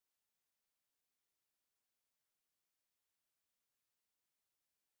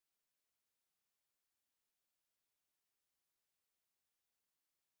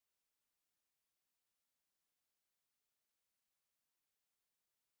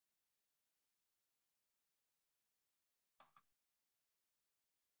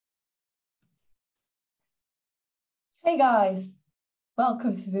Hey guys,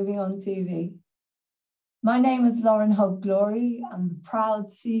 welcome to Moving On TV. My name is Laurene Hope Glory. I'm the proud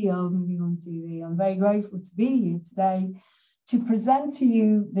CEO of Moving On TV. I'm very grateful to be here today to present to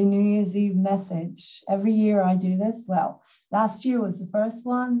you the New Year's Eve message. Every year I do this. Well, last year was the first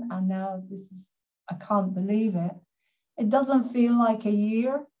one, and now I can't believe it. It doesn't feel like a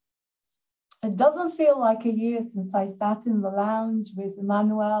year. It doesn't feel like a year since I sat in the lounge with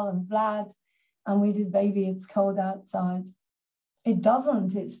Emmanuel and Vlad and we did Baby It's Cold Outside. It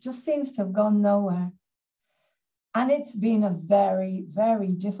doesn't. It just seems to have gone nowhere. And it's been a very,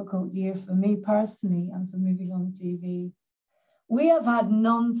 very difficult year for me personally and for Moving On TV. We have had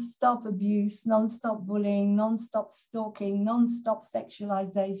non-stop abuse, non-stop bullying, non-stop stalking, non-stop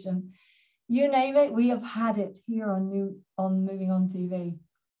sexualization. You name it, we have had it here on Moving On TV.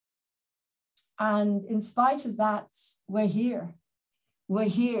 And in spite of that, we're here. We're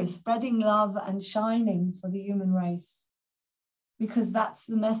here spreading love and shining for the human race, because that's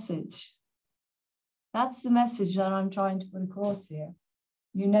the message. That's the message that I'm trying to put across here.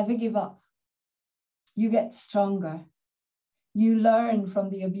 You never give up. You get stronger. You learn from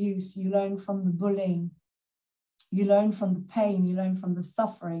the abuse. You learn from the bullying. You learn from the pain. You learn from the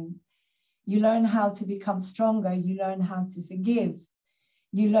suffering. You learn how to become stronger. You learn how to forgive.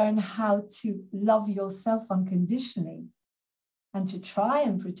 You learn how to love yourself unconditionally and to try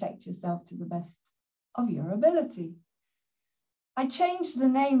and protect yourself to the best of your ability. I changed the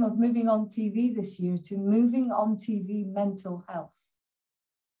name of Moving On TV this year to Moving On TV Mental Health,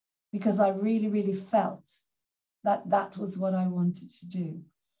 because I really, really felt that that was what I wanted to do.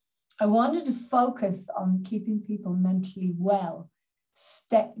 I wanted to focus on keeping people mentally well,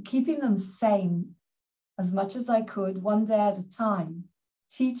 keeping them sane as much as I could, one day at a time,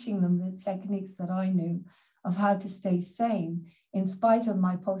 teaching them the techniques that I knew of how to stay sane in spite of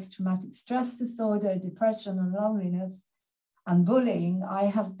my post-traumatic stress disorder, depression and loneliness and bullying. I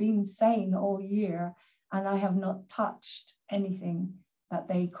have been sane all year and I have not touched anything that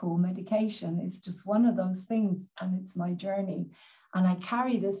they call medication. It's just one of those things, and it's my journey. And I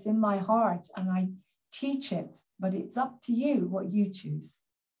carry this in my heart and I teach it, but it's up to you what you choose.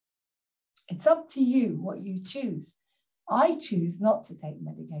 It's up to you what you choose. I choose not to take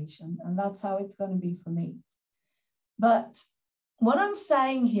medication, and that's how it's going to be for me. But what I'm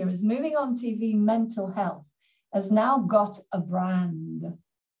saying here is Moving On TV Mental Health has now got a brand,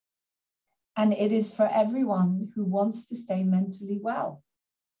 and it is for everyone who wants to stay mentally well,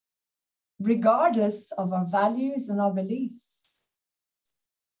 regardless of our values and our beliefs.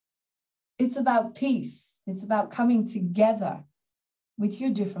 It's about peace. It's about coming together with your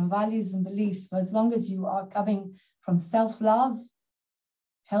different values and beliefs. But as long as you are coming from self-love,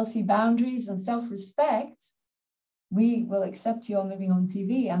 healthy boundaries and self-respect, we will accept you on Moving On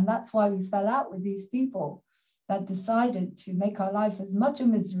TV. And that's why we fell out with these people that decided to make our life as much a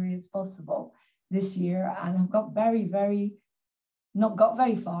misery as possible this year, and have got not got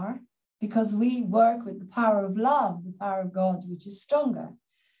very far, because we work with the power of love, the power of God, which is stronger.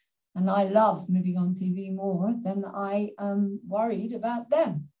 And I love Moving On TV more than I am worried about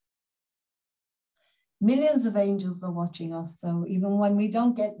them. Millions of angels are watching us. So even when we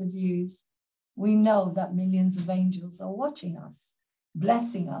don't get the views, we know that millions of angels are watching us,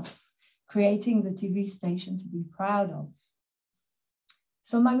 blessing us, creating the TV station to be proud of.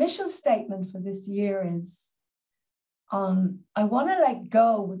 So my mission statement for this year is, I want to let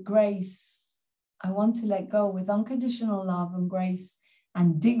go with grace. I want to let go with unconditional love and grace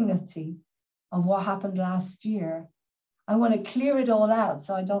and dignity of what happened last year. I want to clear it all out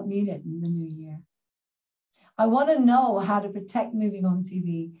so I don't need it in the new year. I want to know how to protect Moving On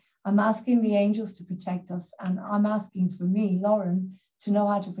TV. I'm asking the angels to protect us, and I'm asking for me, Lauren, to know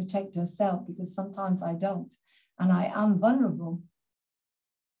how to protect herself, because sometimes I don't, and I am vulnerable.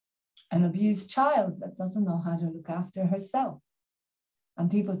 An abused child that doesn't know how to look after herself, and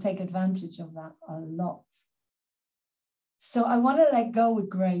people take advantage of that a lot. So I want to let go with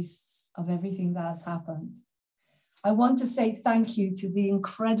grace of everything that has happened. I want to say thank you to the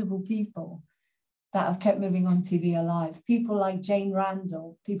incredible people that have kept Moving On TV alive. People like Jane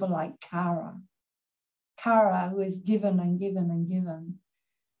Randall, people like Cara, who has given and given and given.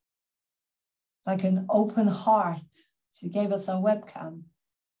 Like an open heart. She gave us our webcam.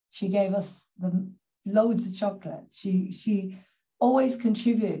 She gave us loads of chocolate. She always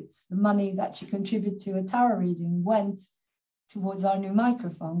contributes. The money that she contributed to a tarot reading went towards our new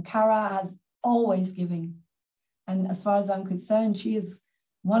microphone. Cara has always given. And as far as I'm concerned, she is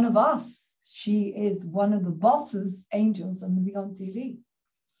one of us. She is one of the bosses, angels, on Moving On TV.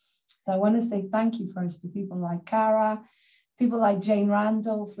 So I want to say thank you first to people like Cara, people like Jane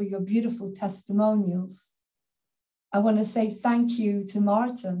Randall, for your beautiful testimonials I want to say thank you to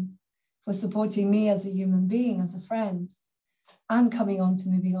Martin for supporting me as a human being, as a friend, and coming on to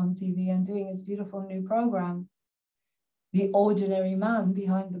Moving On TV and doing his beautiful new program, The Ordinary Man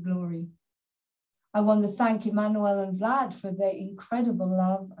Behind the Glory. I want to thank Emmanuel and Vlad for their incredible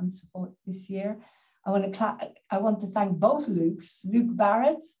love and support this year. I want to thank both Lukes, Luke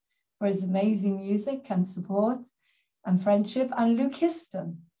Barrett for his amazing music and support and friendship, and Luke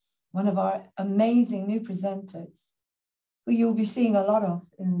Histon, one of our amazing new presenters, who you'll be seeing a lot of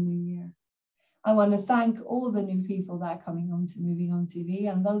in the new year. I want to thank all the new people that are coming on to Moving On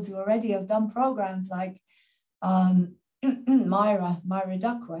TV and those who already have done programs like Myra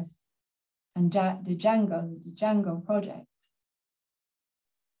Duckworth and the Django project.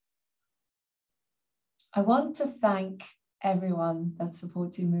 I want to thank everyone that's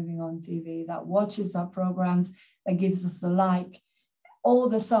supporting Moving On TV, that watches our programs, that gives us a like, all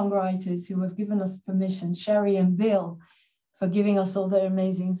the songwriters who have given us permission, Sherry and Bill, for giving us all their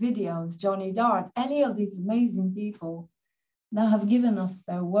amazing videos, Johnny Dart, any of these amazing people that have given us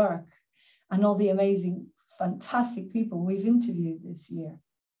their work, and all the amazing, fantastic people we've interviewed this year.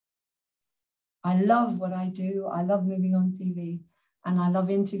 I love what I do. I love Moving On TV, and I love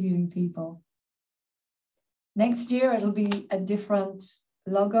interviewing people. Next year, it'll be a different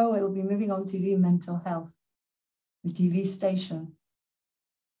logo. It'll be Moving On TV Mental Health, the TV station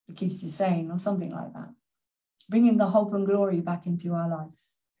that keeps you sane, or something like that. Bringing the hope and glory back into our lives.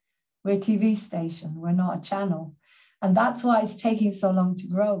 We're a TV station, we're not a channel. And that's why it's taking so long to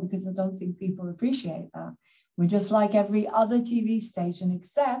grow, because I don't think people appreciate that. We're just like every other TV station,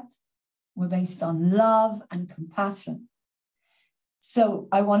 except we're based on love and compassion. So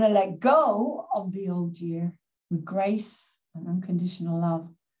I want to let go of the old year with grace and unconditional love.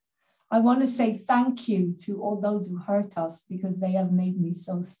 I want to say thank you to all those who hurt us, because they have made me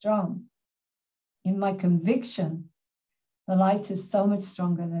so strong. In my conviction, the light is so much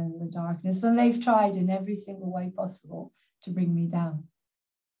stronger than the darkness, and they've tried in every single way possible to bring me down.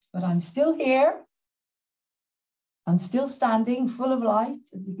 But I'm still here. I'm still standing full of light,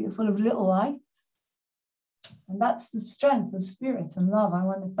 as you get full of little lights. And that's the strength of spirit and love. I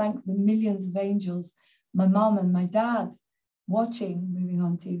want to thank the millions of angels, my mom and my dad, watching Moving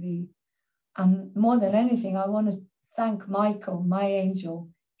On TV. And more than anything, I want to thank Michael, my angel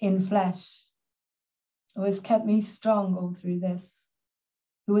in flesh, who has kept me strong all through this,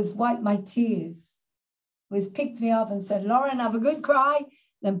 who has wiped my tears, who has picked me up and said, Lauren, have a good cry,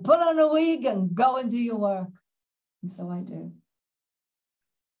 then put on a wig and go and do your work. And so I do.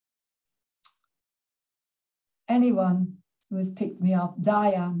 Anyone who has picked me up,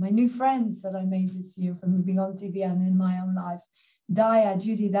 Daya, my new friends that I made this year from Moving On TV and in my own life, Daya,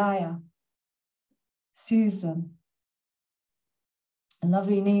 Judy Daya, Susan, and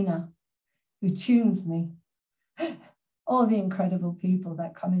lovely Nina, who tunes me, all the incredible people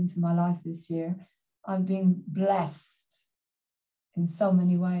that come into my life this year. I've been blessed in so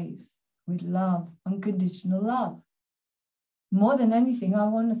many ways with love, unconditional love. More than anything, I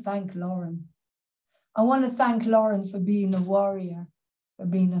want to thank Lauren. I want to thank Lauren for being a warrior, for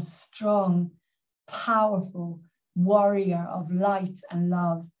being a strong, powerful warrior of light and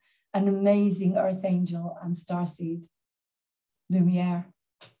love, an amazing earth angel and starseed, Lumiere,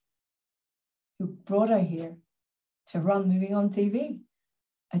 who brought her here to run Moving On TV,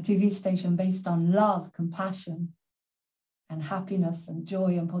 a TV station based on love, compassion, and happiness and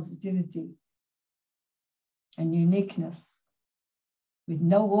joy and positivity and uniqueness, with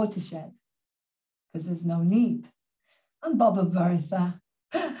no watershed, because there's no need. And Baba Bertha.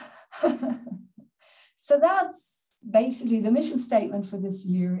 So that's basically the mission statement for this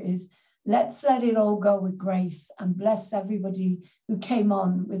year is, let's let it all go with grace and bless everybody who came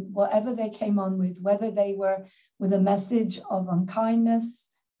on with whatever they came on with, whether they were with a message of unkindness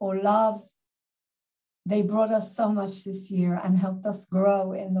or love. They brought us so much this year and helped us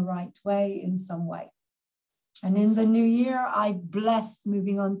grow in the right way, in some way. And in the new year, I bless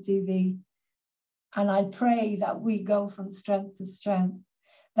Moving On TV. And I pray that we go from strength to strength,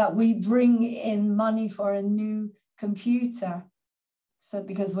 that we bring in money for a new computer, so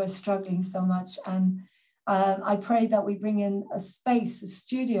because we're struggling so much. And I pray that we bring in a space, a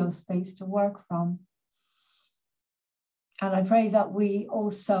studio space to work from. And I pray that we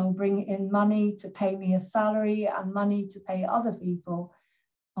also bring in money to pay me a salary and money to pay other people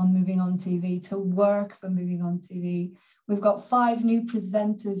on Moving On TV, to work for Moving On TV. We've got 5 new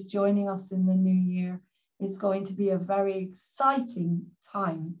presenters joining us in the new year. It's going to be a very exciting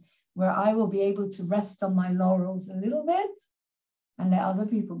time where I will be able to rest on my laurels a little bit and let other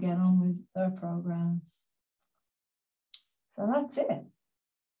people get on with their programs. So that's it.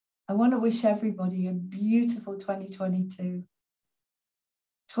 I want to wish everybody a beautiful 2022.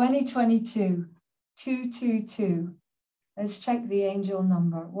 2022, 222. Let's check the angel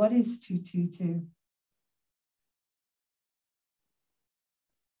number. What is 222?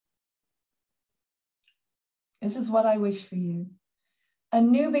 This is what I wish for you. A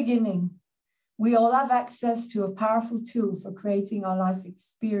new beginning. We all have access to a powerful tool for creating our life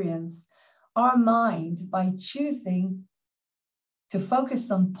experience, our mind, by choosing to focus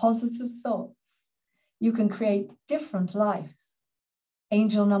on positive thoughts. You can create different lives.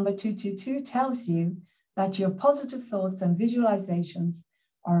 Angel number 222 tells you that your positive thoughts and visualizations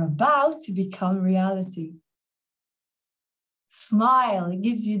are about to become reality. Smile, it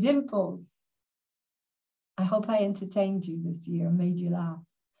gives you dimples. I hope I entertained you this year, made you laugh,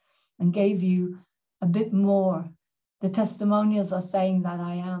 and gave you a bit more. The testimonials are saying that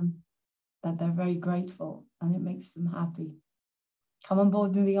I am, that they're very grateful, and it makes them happy. Come on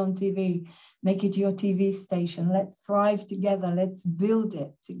board Moving On TV. Make it your TV station. Let's thrive together. Let's build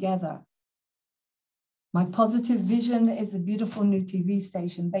it together. My Positive Vision is a beautiful new TV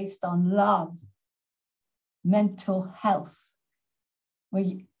station based on love, mental health.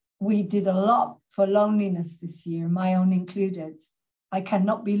 We did a lot for loneliness this year, my own included. I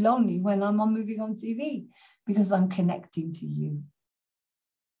cannot be lonely when I'm on Moving On TV because I'm connecting to you,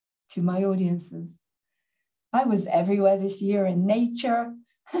 to my audiences. I was everywhere this year in nature.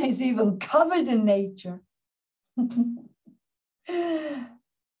 I was even covered in nature.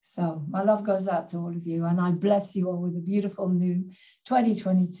 So my love goes out to all of you, and I bless you all with a beautiful new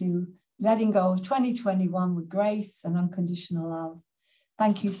 2022, letting go of 2021 with grace and unconditional love.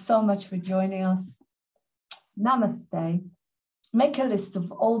 Thank you so much for joining us. Namaste. Make a list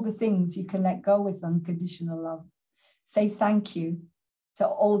of all the things you can let go with unconditional love. Say thank you to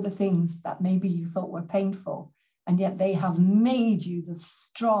all the things that maybe you thought were painful, and yet they have made you the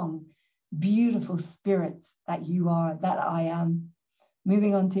strong, beautiful spirit that you are, that I am.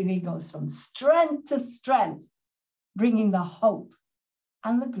 Moving On TV goes from strength to strength, bringing the hope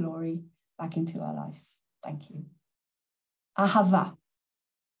and the glory back into our lives. Thank you. Ahava.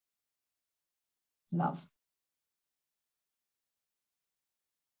 Love.